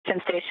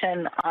beacon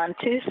station on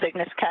 2,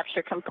 Cygnus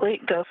capture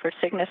complete. Go for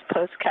Cygnus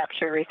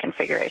post-capture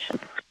reconfiguration.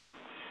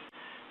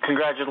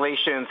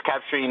 Congratulations,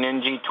 capturing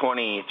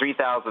NG-20,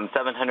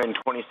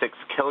 3,726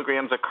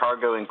 kilograms of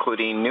cargo,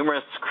 including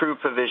numerous crew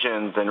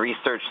provisions and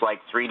research like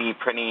 3D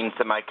printing,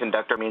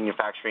 semiconductor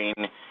manufacturing,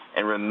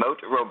 and remote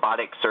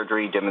robotic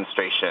surgery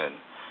demonstration.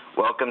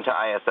 Welcome to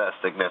ISS,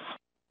 Cygnus.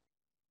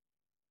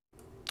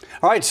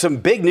 All right, some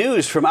big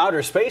news from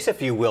outer space,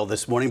 if you will,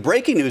 this morning.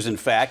 Breaking news, in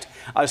fact.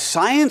 A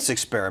science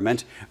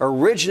experiment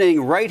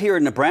originating right here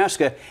in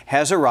Nebraska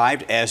has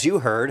arrived, as you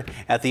heard,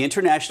 at the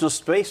International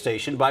Space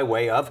Station by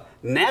way of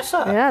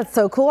NASA. Yeah, it's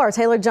so cool. Our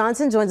Taylor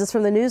Johnson joins us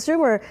from the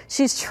newsroom where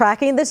she's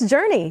tracking this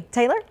journey.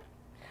 Taylor?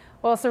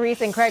 Well,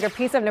 Cerise and Craig, a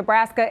piece of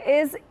Nebraska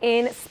is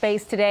in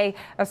space today.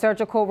 A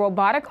surgical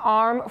robotic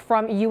arm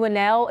from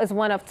UNL is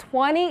one of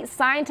 20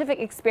 scientific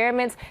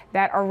experiments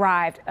that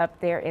arrived up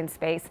there in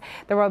space.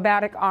 The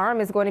robotic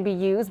arm is going to be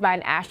used by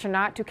an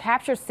astronaut to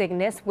capture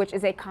Cygnus, which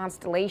is a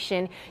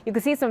constellation. You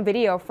can see some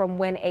video from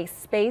when a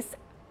SpaceX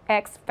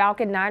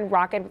Falcon 9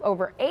 rocket with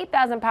over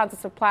 8,000 pounds of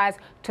supplies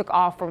took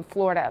off from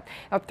Florida.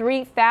 Now,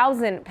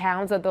 3,000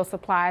 pounds of those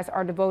supplies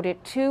are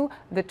devoted to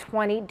the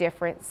 20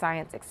 different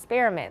science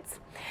experiments.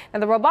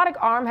 Now, the robotic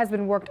arm has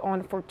been worked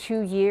on for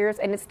 2 years,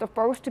 and it's the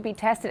first to be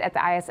tested at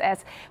the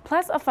ISS.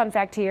 Plus, a fun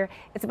fact here,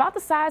 it's about the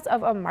size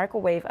of a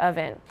microwave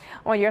oven.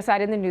 On your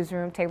side in the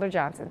newsroom, Taylor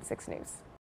Johnson, 6 News.